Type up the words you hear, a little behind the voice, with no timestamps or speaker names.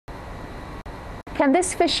Can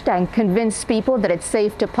this fish tank convince people that it's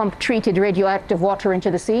safe to pump treated radioactive water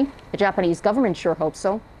into the sea? The Japanese government sure hopes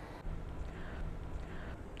so.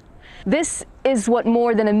 This is what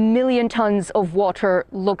more than 1 million tons of water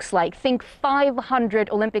looks like. Think 500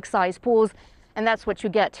 Olympic-sized pools, and that's what you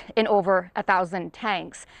get in over 1,000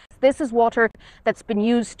 tanks. This is water that's been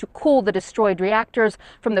used to cool the destroyed reactors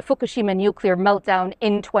from the Fukushima nuclear meltdown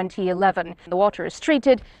in 2011. The water is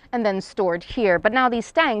treated and then stored here, but now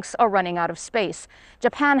these tanks are running out of space.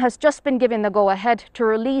 Japan has just been given the go-ahead to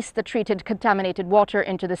release the treated contaminated water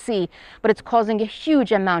into the sea, but it's causing a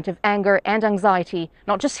huge amount of anger and anxiety,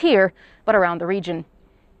 not just here, but around the region.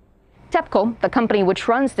 TEPCO, the company which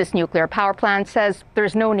runs this nuclear power plant, says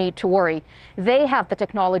there's no need to worry. They have the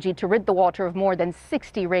technology to rid the water of more than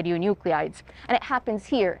 60 radionuclides, and it happens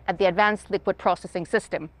here at the Advanced Liquid Processing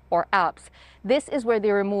System, or ALPS. This is where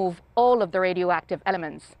they remove all of the radioactive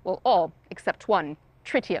elements, well, all except one,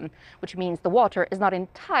 tritium, which means the water is not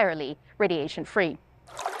entirely radiation-free.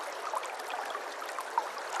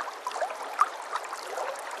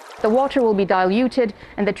 The water will be diluted,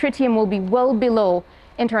 and the tritium will be well below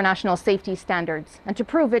international safety standards. And to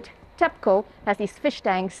prove it, TEPCO has these fish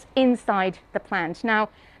tanks inside the plant. Now,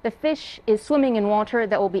 the fish is swimming in water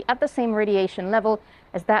that will be at the same radiation level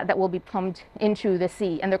as that will be pumped into the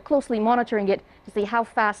sea. And they're closely monitoring it to see how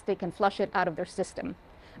fast they can flush it out of their system.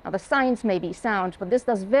 Now, the science may be sound, but this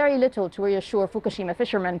does very little to reassure Fukushima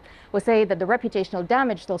fishermen who say that the reputational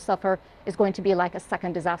damage they'll suffer is going to be like a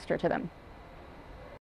second disaster to them.